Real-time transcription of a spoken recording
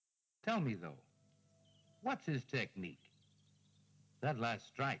Tell me, though, what's his technique? That last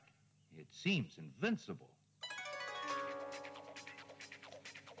strike, it seems invincible.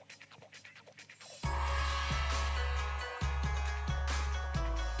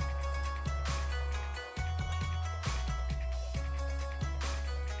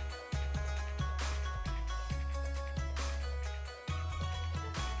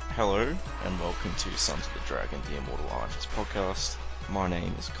 Hello, and welcome to Sons of the Dragon, the Immortal Iron Fist podcast. My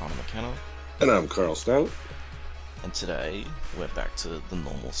name is Connor McKenna. And I'm Carl Stout. And today, we're back to the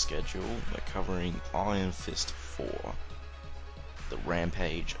normal schedule. We're covering Iron Fist 4, The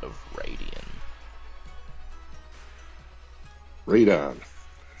Rampage of Radian. Radon.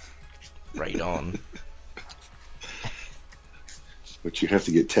 Radon. Which you have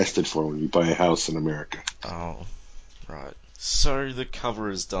to get tested for when you buy a house in America. Oh, right. So, the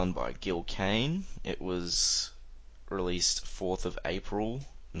cover is done by Gil Kane. It was released 4th of April,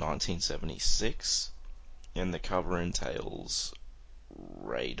 1976. And the cover entails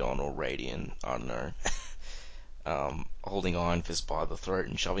Radon or Radian, I don't know, holding Iron Fist by the throat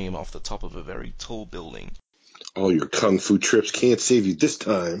and shoving him off the top of a very tall building. All your kung fu trips can't save you this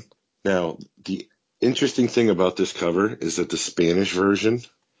time. Now, the interesting thing about this cover is that the Spanish version,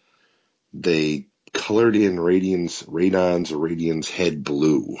 they colored in Radon's head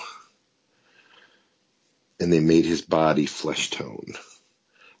blue. And they made his body flesh tone.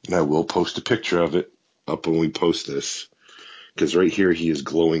 And I will post a picture of it up when we post this. Because right here he is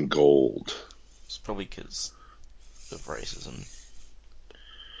glowing gold. It's probably because of racism.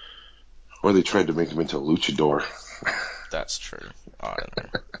 Or they tried to make him into a luchador. That's true. I don't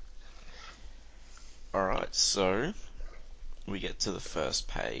know. Alright, so we get to the first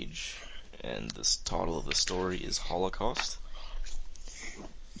page, and the title of the story is Holocaust.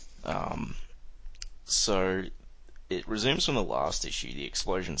 So it resumes from the last issue. The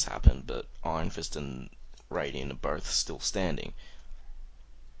explosions happen, but Iron Fist and Radiant are both still standing.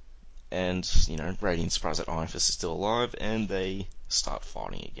 And, Radiant's surprised that Iron Fist is still alive, and they start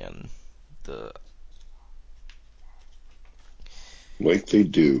fighting again. Like they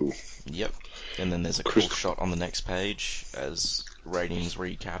do. Yep. And then there's a cool shot on the next page as Radiant's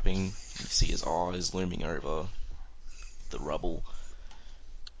recapping. You see his eyes looming over the rubble.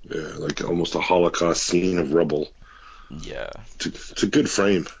 Yeah, like almost a Holocaust scene of rubble. Yeah. It's a good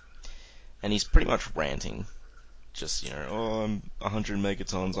frame. And he's pretty much ranting. Just, I'm 100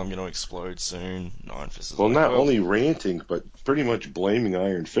 megatons, I'm going to explode soon. Iron Fist is Not only ranting, but pretty much blaming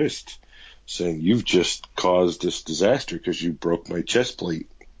Iron Fist. Saying, you've just caused this disaster because you broke my chest plate.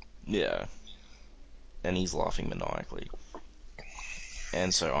 Yeah. And he's laughing maniacally.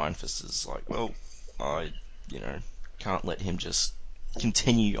 And so Iron Fist is like, well, I, can't let him just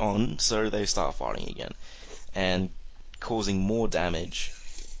continue on, so they start fighting again. And causing more damage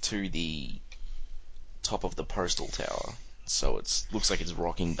to the top of the postal tower. So it looks like it's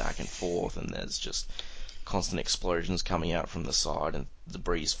rocking back and forth, and there's just constant explosions coming out from the side, and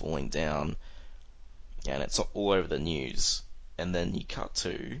debris falling down, and it's all over the news. And then you cut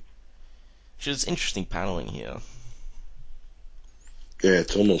to, which is interesting paneling here. Yeah,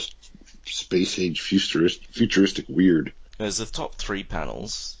 it's almost space age futuristic weird. There's the top three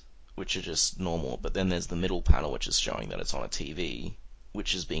panels, which are just normal, but then there's the middle panel, which is showing that it's on a TV,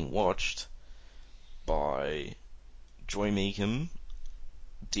 which is being watched by Joy Meacham,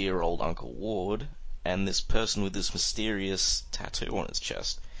 dear old Uncle Ward, and this person with this mysterious tattoo on his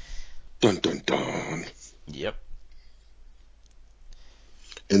chest. Dun dun dun. Yep.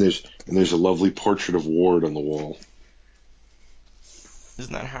 And there's a lovely portrait of Ward on the wall.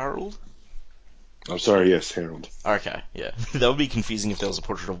 Isn't that Harold? I'm sorry, yes, Harold. Okay, yeah. That would be confusing if there was a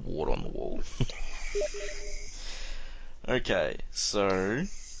portrait of Ward on the wall. Okay, so...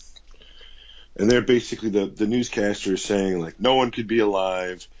 And they're basically, the newscaster is saying, like, no one could be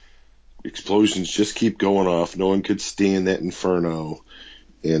alive. Explosions just keep going off. No one could stand that inferno.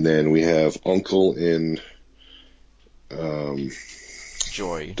 And then we have Uncle and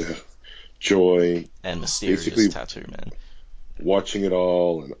Joy. And mysterious tattoo man. Watching it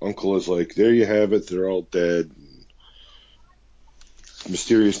all. And Uncle is like, there you have it. They're all dead. And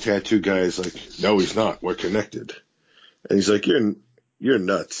mysterious tattoo guy is like, no, he's not. We're connected. And he's like, you're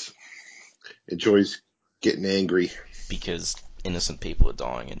nuts. And Joy's getting angry. Because innocent people are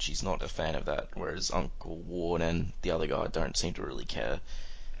dying, and she's not a fan of that, whereas Uncle Ward and the other guy don't seem to really care.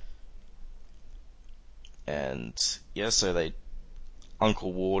 And, yeah, so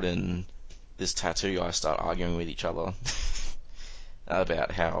Uncle Ward and this tattoo guy start arguing with each other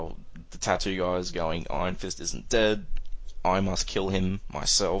about how the tattoo guy is going, Iron Fist isn't dead, I must kill him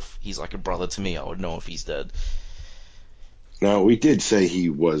myself, he's like a brother to me, I would know if he's dead. Now, we did say he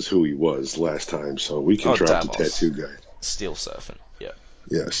was who he was last time, so we can Oh, drop the Davos. tattoo guy. Steel Serpent, yeah.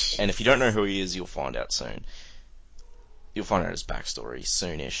 Yes. And if you don't know who he is, you'll find out soon. You'll find out his backstory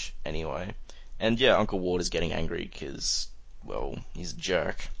soonish, anyway. And yeah, Uncle Ward is getting angry because, well, he's a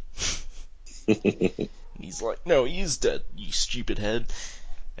jerk. He's like, no, he is dead, you stupid head.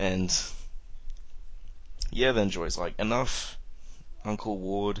 And yeah, then Joy's like, enough, Uncle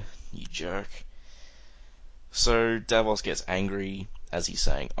Ward, you jerk. So Davos gets angry as he's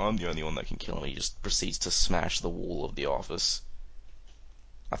saying, I'm the only one that can kill him. He just proceeds to smash the wall of the office.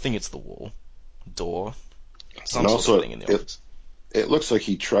 I think it's the wall. Door. Some And sort of also, thing in the office. it looks like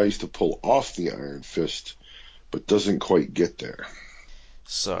he tries to pull off the Iron Fist, but doesn't quite get there.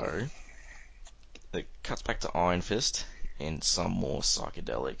 So, it cuts back to Iron Fist in some more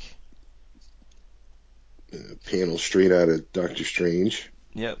psychedelic. Panel straight out of Doctor Strange.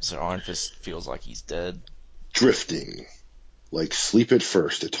 Yep, so Iron Fist feels like he's dead. Drifting. Like sleep at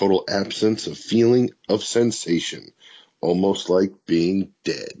first, a total absence of feeling of sensation. Almost like being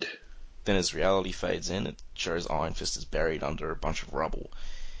dead. Then as reality fades in, it shows Iron Fist is buried under a bunch of rubble.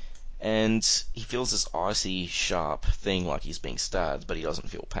 And he feels this icy, sharp thing like he's being stabbed, but he doesn't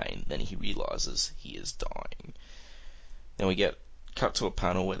feel pain. Then he realizes he is dying. Then we get cut to a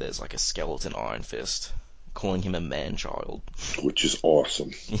panel where there's like a skeleton Iron Fist, calling him a man-child. Which is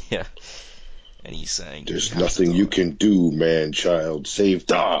awesome. Yeah. And he's saying, There's you have to nothing you die. can do, man-child, save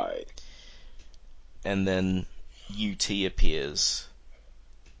die. And then UT appears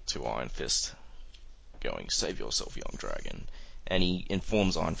to Iron Fist, going, save yourself, young dragon. And he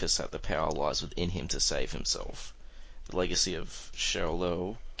informs Iron Fist that the power lies within him to save himself. The legacy of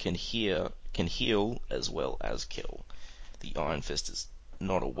Shaolo can heal as well as kill. The Iron Fist is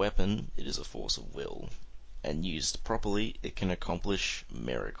not a weapon, it is a force of will. And used properly, it can accomplish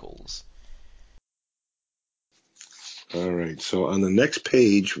miracles. Alright, so on the next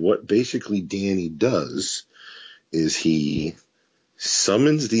page, what basically Danny does is he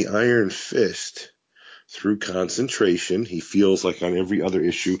summons the Iron Fist through concentration. He feels like on every other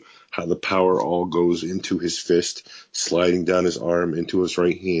issue how the power all goes into his fist, sliding down his arm into his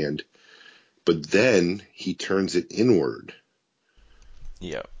right hand. But then he turns it inward.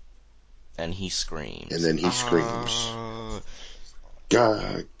 Yep. And he screams. And then he screams.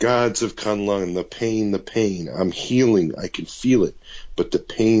 God, gods of Kunlun, the pain. I'm healing. I can feel it. But the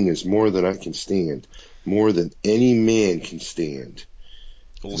pain is more than I can stand. More than any man can stand.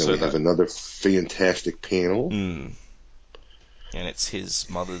 Also, and then we have another fantastic panel. And it's his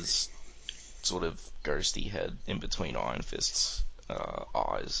mother's sort of ghosty head in between Iron Fist's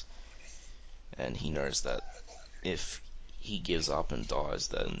eyes. And he knows that if he gives up and dies,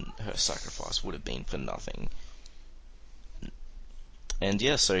 then her sacrifice would have been for nothing. And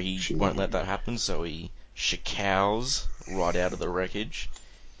yeah, so he won't let that happen, so he shikaos right out of the wreckage.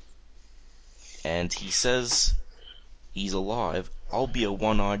 And he says he's alive. I'll be a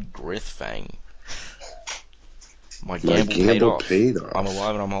one-eyed Grithfang. My gamble paid off. I'm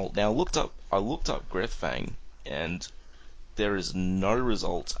alive and I'm whole. Now I looked up Grithfang, and there is no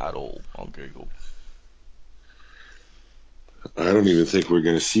results at all on Google. I don't even think we're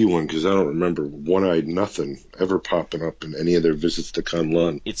going to see one because I don't remember One-Eyed Nothing ever popping up in any of their visits to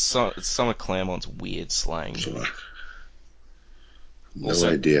Kunlun. It's some of Claremont's weird slang. So, no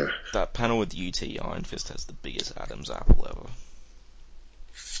also, idea. That panel with UT Iron Fist has the biggest Adam's apple ever.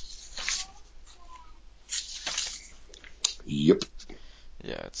 Yep.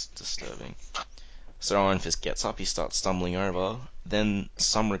 Yeah, it's disturbing. So Iron Fist gets up, he starts stumbling over, then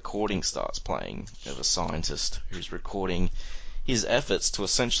some recording starts playing of a scientist who's recording his efforts to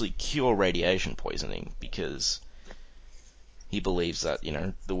essentially cure radiation poisoning, because he believes that,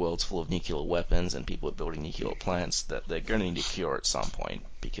 the world's full of nuclear weapons and people are building nuclear plants, that they're going to need to cure at some point,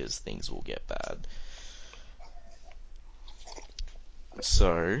 because things will get bad.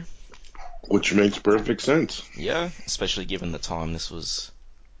 So... which makes perfect sense. Yeah, especially given the time this was...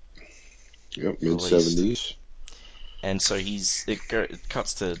 Yep, mid-70s. And so it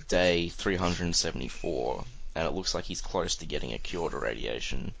cuts to day 374, and it looks like he's close to getting a cure to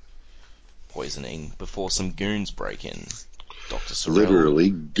radiation poisoning before some goons break in. Dr. Sorrell. Literally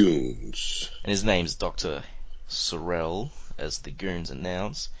goons. And his name's Dr. Sorrell, as the goons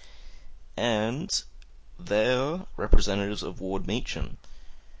announce. And they're representatives of Ward Meacham,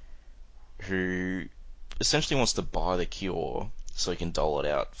 who essentially wants to buy the cure so he can dole it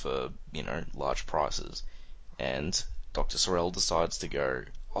out for, large prices. And Dr. Sorrell decides to go,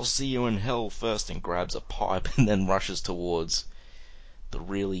 I'll see you in hell first, and grabs a pipe and then rushes towards the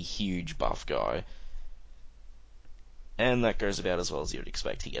really huge buff guy. And that goes about as well as you would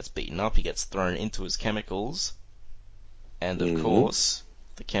expect. He gets beaten up, he gets thrown into his chemicals, And of course,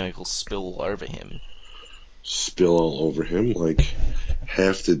 the chemicals spill all over him. Spill all over him like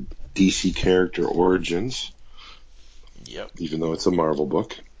half the DC character origins. Yep. Even though it's a Marvel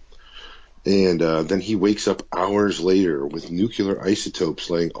book. And then he wakes up hours later with nuclear isotopes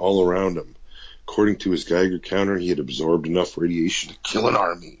laying all around him. According to his Geiger counter, he had absorbed enough radiation to kill an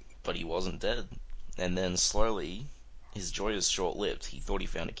army. But he wasn't dead. And then slowly, his joy is short-lived. He thought he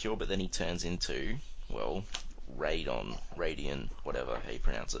found a cure, but then he turns into, well, Radian, whatever how you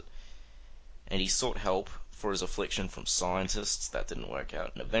pronounce it. And he sought help for his affliction from scientists, that didn't work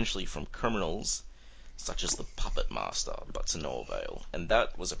out, and eventually from criminals, such as the Puppet Master, but to no avail. And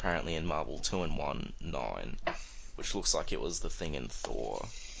that was apparently in Marvel 2-in-1-9, which looks like it was the thing in Thor,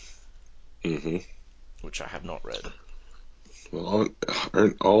 which I have not read. Well,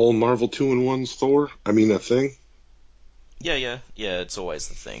 aren't all Marvel 2-in-1s Thor? I mean, a thing? Yeah, it's always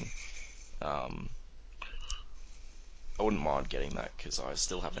the thing. I wouldn't mind getting that, because I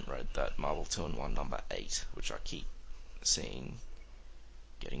still haven't read that Marvel 2-in-1 number 8, which I keep seeing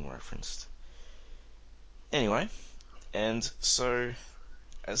getting referenced. Anyway, and so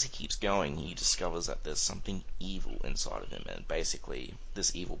as he keeps going, he discovers that there's something evil inside of him, and basically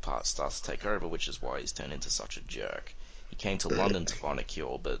this evil part starts to take over, which is why he's turned into such a jerk. He came to London to find a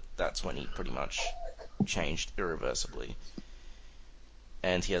cure, but that's when he pretty much changed irreversibly.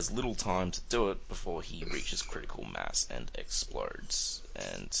 And he has little time to do it before he reaches critical mass and explodes.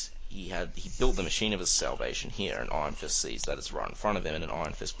 And he built the machine of his salvation here, and Iron Fist sees that it's right in front of him, and an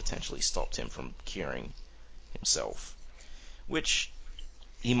Iron Fist potentially stopped him from curing himself. Which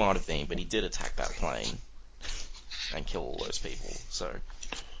he might have been, but he did attack that plane and kill all those people, so...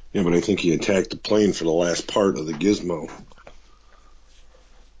 Yeah, but I think he attacked the plane for the last part of the gizmo.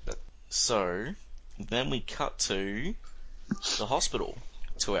 So, then we cut to the hospital,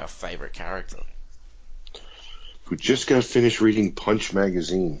 to our favourite character. Who just got finished reading Punch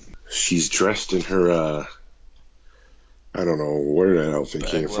magazine. She's dressed in her, I don't know where that outfit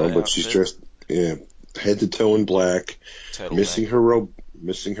came from, but she's dressed, head to toe in black, missing her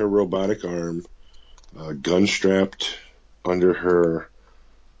robotic arm, gun strapped under her,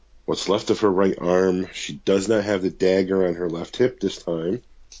 what's left of her right arm. She does not have the dagger on her left hip this time.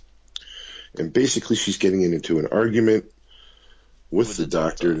 And basically she's getting into an argument with the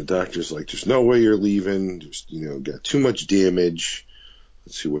doctor. The doctor's like, there's no way you're leaving. There's, got too much damage.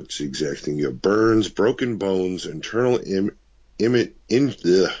 Let's see what's the exact thing. You have burns, broken bones, internal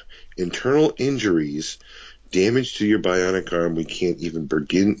injuries, damage to your bionic arm we can't even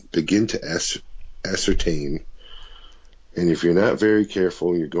begin to ascertain. And if you're not very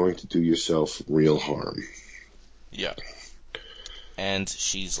careful, you're going to do yourself real harm. Yeah. And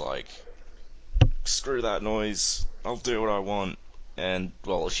she's like, screw that noise, I'll do what I want. And,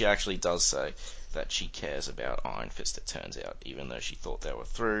 well, she actually does say that she cares about Iron Fist, it turns out, even though she thought they were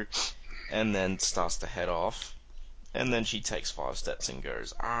through, and then starts to head off, and then she takes 5 steps and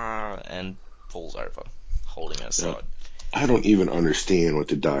goes, and falls over, holding her side. I don't even understand what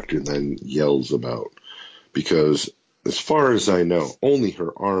the doctor then yells about, because as far as I know, only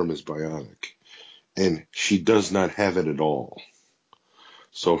her arm is bionic, and she does not have it at all.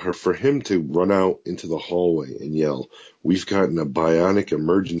 So for him to run out into the hallway and yell, we've gotten a bionic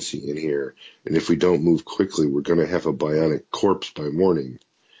emergency in here, and if we don't move quickly, we're going to have a bionic corpse by morning,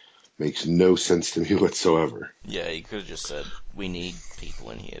 makes no sense to me whatsoever. Yeah, he could have just said, we need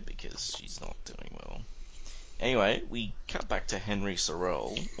people in here because she's not doing well. Anyway, we cut back to Henry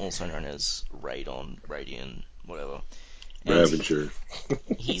Sorrell, also known as Radian, whatever. And Ravager.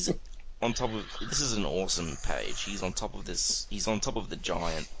 He's on top of, this is an awesome page. He's on top of the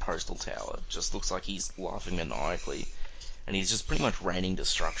giant postal tower. Just looks like he's laughing maniacally. And he's just pretty much raining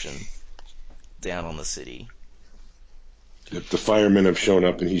destruction down on the city. The firemen have shown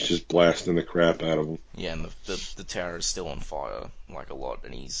up and he's just blasting the crap out of them. Yeah, and the tower is still on fire, like a lot,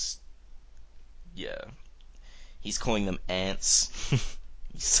 and he's calling them ants.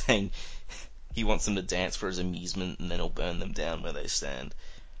 He's saying he wants them to dance for his amusement and then he'll burn them down where they stand.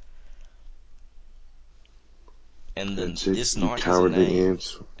 And then this night has a name,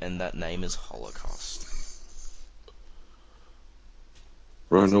 and that name is Holocaust.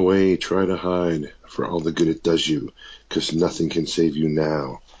 Run away, try to hide, for all the good it does you, 'cause nothing can save you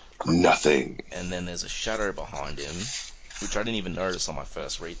now. Nothing. And then there's a shadow behind him, which I didn't even notice on my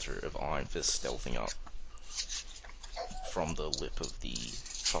first read-through, of Iron Fist stealthing up from the lip of the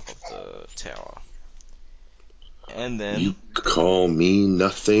top of the tower. And then... You call me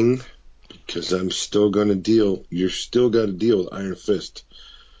nothing? Because I'm still gonna deal... You're still gotta deal with Iron Fist.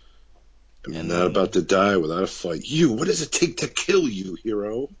 I'm not about to die without a fight. What does it take to kill you,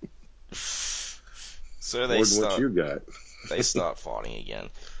 hero? So they start... what you got. they start fighting again.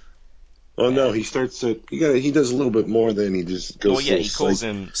 Oh no, And he starts to. He does a little bit more than he just goes. well, yeah, he calls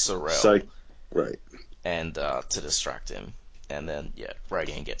him Sorrel, Right. and to distract him. And then yeah,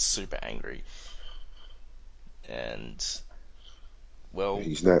 Radiant gets super angry, and well,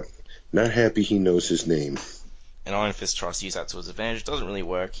 He's not happy. He knows his name. and Iron Fist tries to use that to his advantage. Doesn't really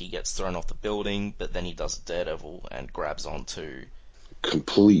work. He gets thrown off the building, but then he does a Daredevil and grabs onto.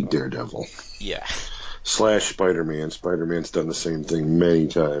 Complete Daredevil. Yeah. / Spider-Man. Spider-Man's done the same thing many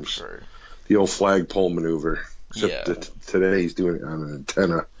times. True. The old flagpole maneuver. Except Yeah. that today he's doing it on an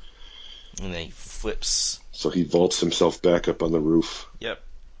antenna. And then he flips. So he vaults himself back up on the roof. Yep.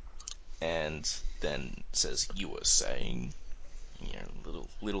 And then says, "You were saying,"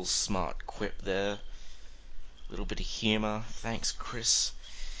 little smart quip there, little bit of humor. Thanks, Chris.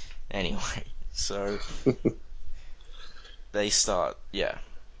 Anyway, so they start. Yeah,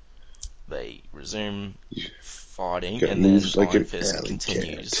 they resume fighting, Got and then moves like Iron an Fist alley cat.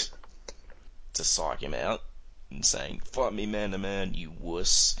 continues to psych him out and saying, "Fight me man to man, you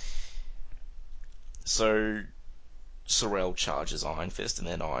wuss." So Sorrel charges Iron Fist, and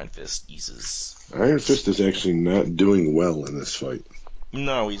then Iron Fist uses. Iron Fist is actually not doing well in this fight.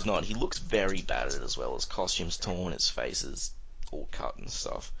 No, he's not. He looks very battered as well. His costume's torn, his face is all cut and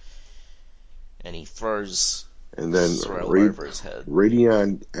stuff. And he throws And then Sorrel over his head.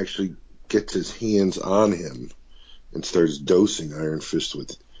 Radion actually gets his hands on him and starts dosing Iron Fist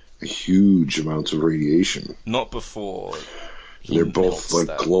with a huge amounts of radiation. Not before And he they're both melts like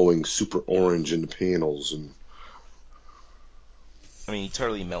that. glowing super orange in the panels. And I mean, he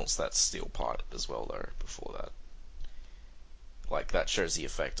totally melts that steel pipe as well, though, before that. Like, that shows the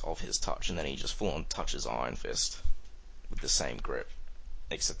effect of his touch, and then he just full on touches Iron Fist with the same grip.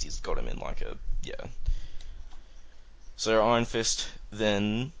 Except he's got him in like a. Yeah. So Iron Fist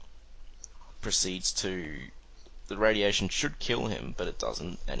then proceeds to. The radiation should kill him, but it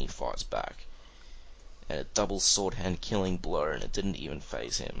doesn't, and he fights back. And a double sword hand killing blow, and it didn't even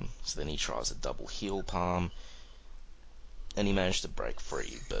phase him. So then he tries a double heel palm, and he managed to break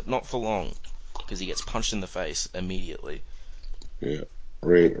free, but not for long, because he gets punched in the face immediately. yeah,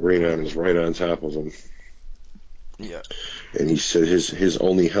 Radion is right on top of him. Yeah. And he said his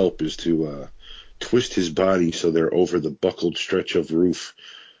only help is to twist his body so they're over the buckled stretch of roof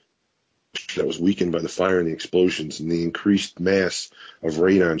that was weakened by the fire and the explosions, and the increased mass of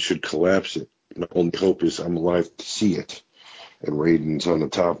radon should collapse it. My only hope is I'm alive to see it. And Radion's on the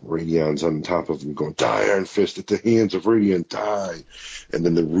top of him going, "Die, Iron Fist, at the hands of Radion, die." And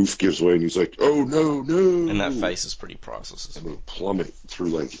then the roof gives way and he's like, "Oh no, And that no." face is pretty priceless as And they well. plummet through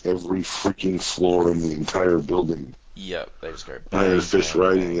like every freaking floor in the entire building. Yep, they just go Iron bang, Fist bang,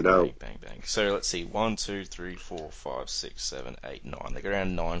 riding bang, it bang, out. bang, bang. So let's see, 1, 2, 3, 4, 5, 6, 7, 8, 9. They go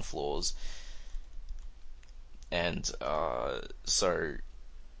down 9 floors. And so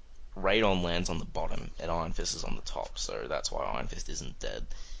Radon lands on the bottom, and Iron Fist is on the top. So that's why Iron Fist isn't dead.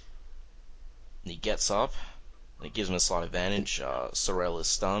 And he gets up, and it gives him a slight advantage. Sorrel is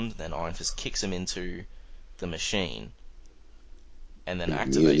stunned, then Iron Fist kicks him into the machine, and then He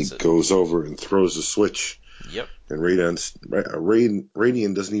immediately activates it. goes over and throws a switch. Yep. And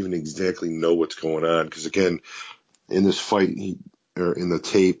Radion doesn't even exactly know what's going on because, again, in this fight, in the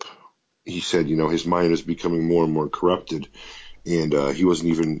tape, he said, his mind is becoming more and more corrupted, and he wasn't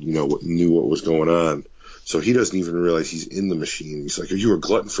even, knew what was going on. So he doesn't even realize he's in the machine. He's like, "Are you a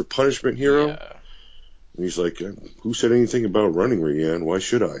glutton for punishment, hero?" Yeah. And he's like, "Who said anything about running, Radion? Why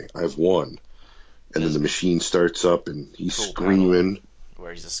should I? I've won." And then the machine starts up, and he's cool screaming. Panel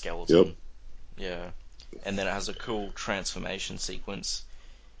where he's a skeleton. Yep. Yeah. And then it has a cool transformation sequence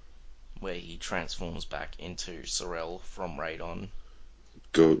where he transforms back into Sorrel from Radon.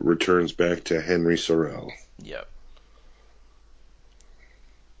 Returns back to Henry Sorrel. Yep.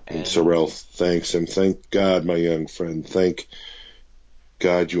 And And Sorrel thanks him. "Thank God, my young friend. Thank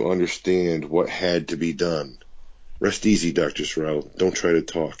God you understand what had to be done. Rest easy, Dr. Sorrel. Don't try to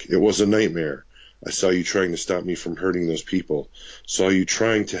talk. It was a nightmare. I saw you trying to stop me from hurting those people. Saw you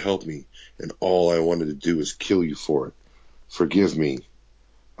trying to help me, and all I wanted to do was kill you for it. Forgive me.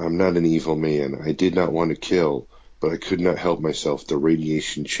 I'm not an evil man. I did not want to kill, but I could not help myself. The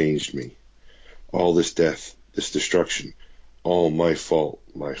radiation changed me. All this death, this destruction, all my fault,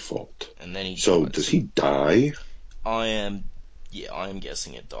 my fault." and then he So dies. does he die? I am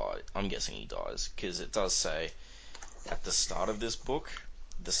guessing it died. I'm guessing he dies because it does say at the start of this book,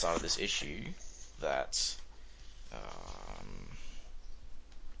 the start of this issue, that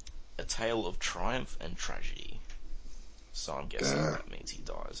a tale of triumph and tragedy. So I'm guessing that means he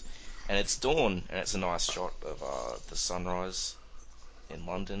dies. And it's dawn, and it's a nice shot of the sunrise in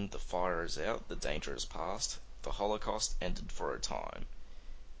London. The fire is out, the danger is past, the Holocaust ended for a time,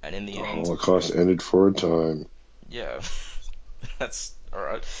 and in the The end, Holocaust ended for a time. yeah, that's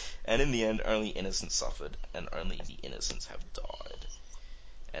alright. And in the end, only innocents suffered, and only the innocents have died.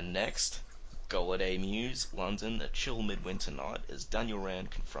 And next, Gallaudet Mews, London, a chill midwinter night as Daniel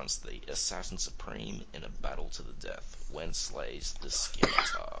Rand confronts the Assassin Supreme in a battle to the death when slays the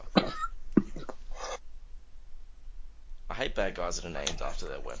Scimitar. I hate bad guys that are named after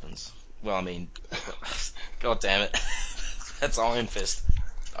their weapons. Well, I mean, god damn it. That's Iron Fist.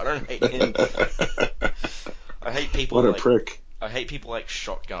 I don't hate him. I hate people What a like prick. I hate people like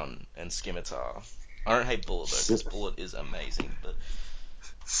Shotgun and Scimitar. I don't hate Bullet though, because Bullet is amazing, but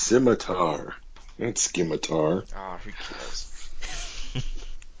Scimitar. Not Scimitar. who cares?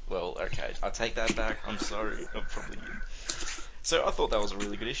 Well, okay, I take that back. I'm sorry. I'm probably. So I thought that was a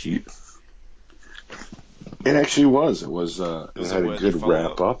really good issue. It actually was. It was. It was It a had a worthy good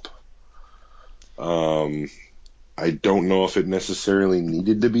wrap follow-up. up. I don't know if it necessarily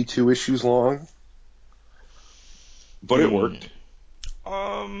needed to be 2 issues long, but it worked.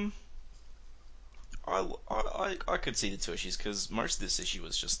 Um, I could see the 2 issues because most of this issue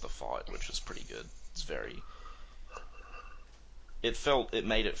was just the fight, which was pretty good. It's very. It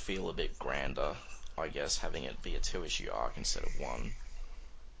made it feel a bit grander, I guess, having it be a 2 issue arc instead of one.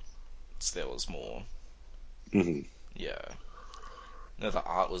 So there was more. Mm-hmm. Yeah. No, the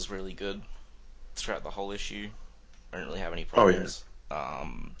art was really good throughout the whole issue. I didn't really have any Oh yeah.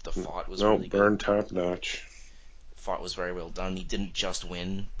 problems. The fight was No, really good. burn top notch. Fight was very well done. He didn't just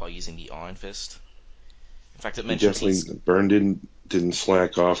win by using the Iron Fist. In fact, it He mentions he's definitely Burn didn't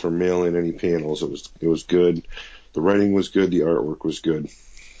slack off or mail in any panels. It was good. The writing was good. The artwork was good.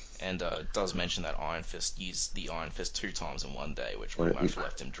 and does mention that Iron Fist used the Iron Fist 2 times in one day, which pretty Right. much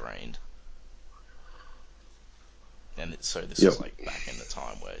left him drained. And so this Yep. was like back in the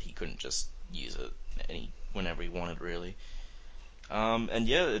time where he couldn't just use it whenever he wanted, really. And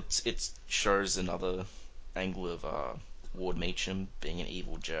yeah, it shows another angle of Ward Meacham being an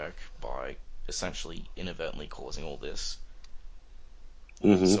evil jerk by essentially inadvertently causing all this.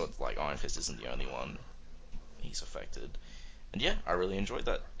 Mm-hmm. So it's like Iron Fist isn't the only one he's affected. And yeah, I really enjoyed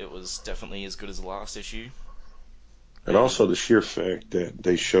that. It was definitely as good as the last issue. And And also the sheer fact that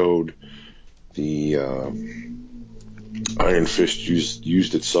they showed the Iron Fist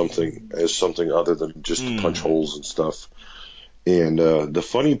used it as something other than just to punch holes and stuff. And the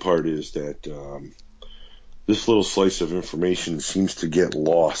funny part is that this little slice of information seems to get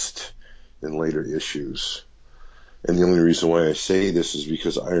lost in later issues. And the only reason why I say this is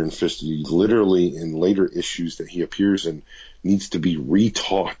because Iron Fist, literally in later issues that he appears in, needs to be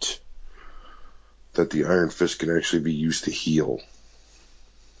retaught that the Iron Fist can actually be used to heal.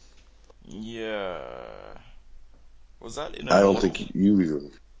 yeah, was that in I don't Immortal? think you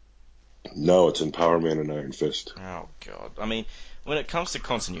even. No, it's in Power Man and Iron Fist. Oh god. I mean, when it comes to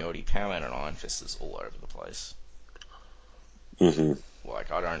continuity, Power Man and Iron Fist is all over the place. Mm-hmm.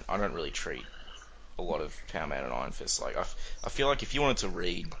 Like I don't really treat a lot of Power Man and Iron Fist like I feel like if you wanted to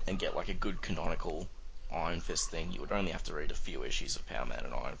read and get like a good canonical Iron Fist thing, you would only have to read a few issues of Power Man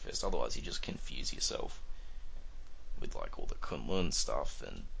and Iron Fist. Otherwise, you just confuse yourself with like all the Kunlun stuff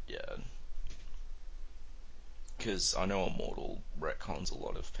and yeah. Because I know Immortal retcons a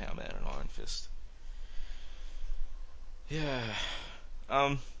lot of Power Man and Iron Fist. Yeah.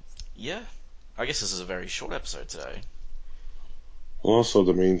 Um. Yeah. I guess this is a very short episode today. Well, also,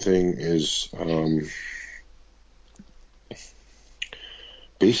 the main thing is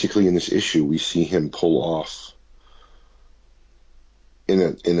basically in this issue, we see him pull off in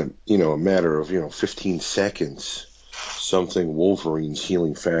a matter of 15 seconds something Wolverine's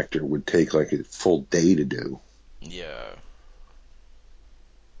healing factor would take like a full day to do. Yeah.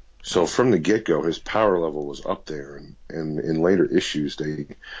 So from the get-go, his power level was up there, and in later issues, they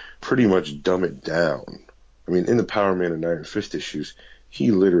pretty much dumb it down. I mean, in the Power Man and Iron Fist issues,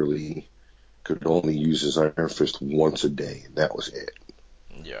 he literally could only use his Iron Fist once a day, and that was it.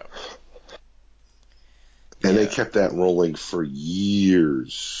 Yeah. And they Yeah. kept that rolling for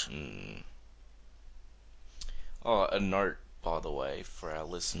years. Mm. Oh, a note, by the way, for our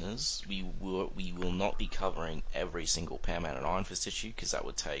listeners: we will not be covering every single Power Man and Iron Fist issue because that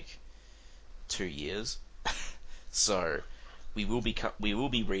would take 2 years. So we will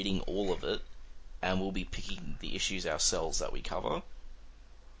be reading all of it, and we'll be picking the issues ourselves that we cover,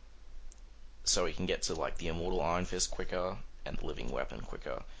 so we can get to like the Immortal Iron Fist quicker and the Living Weapon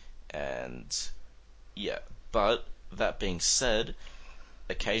quicker. And yeah, but that being said,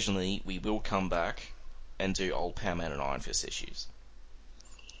 occasionally we will come back and do old Power Man and Iron Fist issues.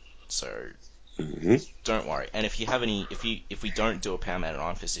 So Mm-hmm. don't worry. And if you have any, if we don't do a Power Man and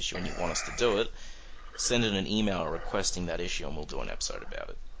Iron Fist issue and you want us to do it, send in an email requesting that issue, and we'll do an episode about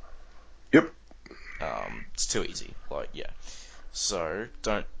it. Yep. It's too easy. So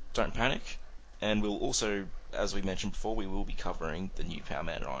don't panic. And we'll also, as we mentioned before, we will be covering the new Power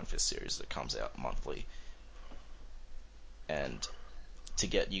Man and Iron Fist series that comes out monthly. And to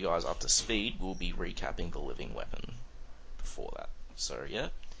get you guys up to speed, we'll be recapping the Living Weapon before that. So yeah.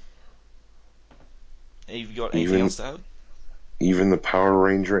 Have you got anything else to add? Even the Power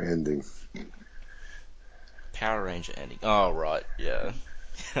Ranger ending. Power Ranger ending. Oh, right, yeah.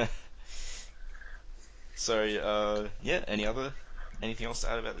 So, yeah, anything else to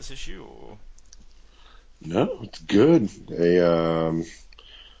add about this issue, or? No, it's good.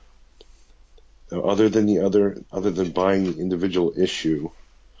 Other than buying the individual issue,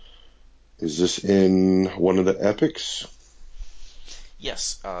 is this in one of the epics?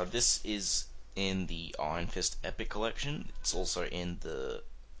 Yes, this is in the Iron Fist Epic Collection. It's also in the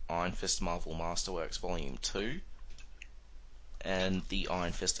Iron Fist Marvel Masterworks Volume 2 and the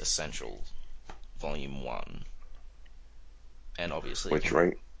Iron Fist Essentials Volume 1. And obviously, Which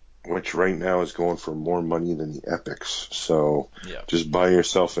right now is going for more money than the epics. So yeah, just buy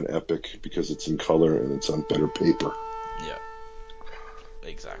yourself an epic because it's in color and it's on better paper. yeah,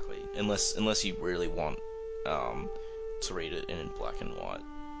 exactly. Unless you really want to read it in black and white,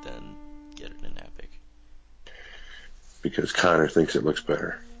 then get it in Epic. Because Connor thinks it looks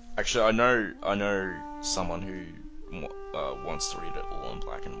better. Actually, I know someone who wants to read it all in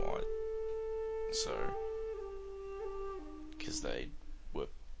black and white. So, because they were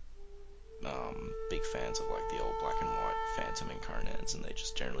big fans of like the old black and white Phantom and Conans, and they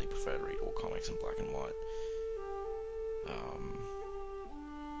just generally prefer to read all comics in black and white.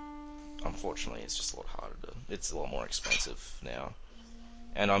 Unfortunately, it's just a lot harder it's a lot more expensive now.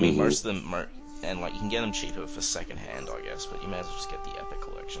 And I mean, most of them, and like you can get them cheaper for second hand, I guess, but you may as well just get the Epic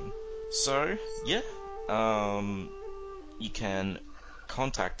Collection. So, yeah, you can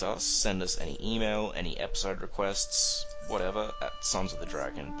contact us, send us any email, any episode requests, whatever, at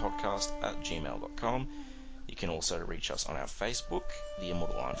sonsofthedragonpodcast@gmail.com. You can also reach us on our Facebook, the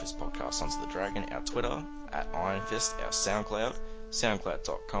Immortal Iron Fist Podcast, Sons of the Dragon, our Twitter, at Iron Fist, our SoundCloud,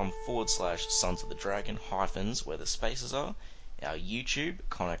 soundcloud.com/Sons of the Dragon, hyphens where the spaces are, our YouTube,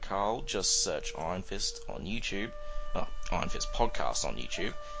 Connor Carl, just search Iron Fist on YouTube, Iron Fist Podcast on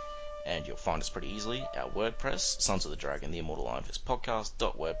YouTube, and you'll find us pretty easily. Our WordPress, Sons of the Dragon, the Immortal Iron Fist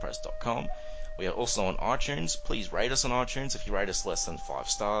Podcast.wordpress.com. We are also on iTunes. Please rate us on iTunes. If you rate us less than 5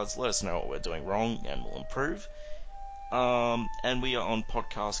 stars, let us know what we're doing wrong and we'll improve. And we are on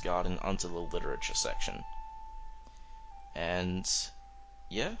Podcast Garden under the literature section. And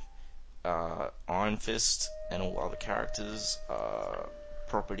yeah, Iron Fist and all other characters are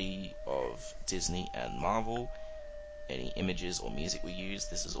property of Disney and Marvel. Any images or music we use,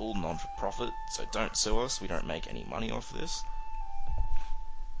 this is all non-for-profit, so don't sue us. We don't make any money off this.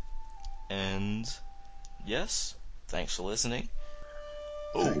 And yes, thanks for listening.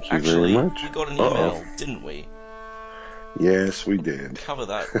 Thank you very much. We got an email, didn't we? Yes, we did. Cover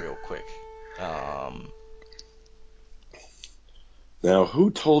that real quick. Now, who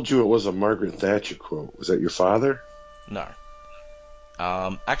told you it was a Margaret Thatcher quote? Was that your father? No.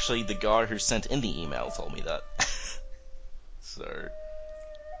 Actually, the guy who sent in the email told me that. So,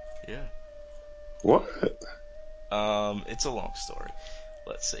 yeah. What? It's a long story.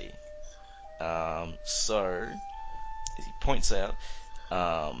 Let's see. So, as he points out,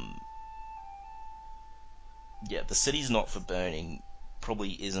 yeah, the city's not for burning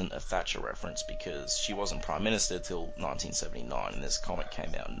probably isn't a Thatcher reference because she wasn't Prime Minister till 1979 and this comic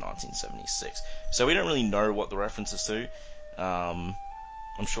came out in 1976. So we don't really know what the reference is to. I'm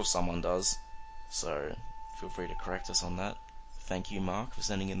sure someone does. So feel free to correct us on that. Thank you, Mark, for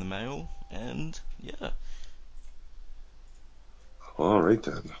sending in the mail. And yeah. All right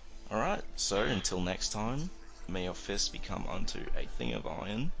then. Alright, so until next time, may your fists become unto a thing of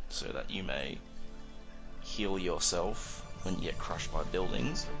iron so that you may heal yourself when you get crushed by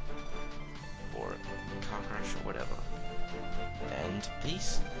buildings or a car crash or whatever. And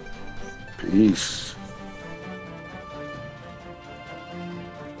peace. Peace.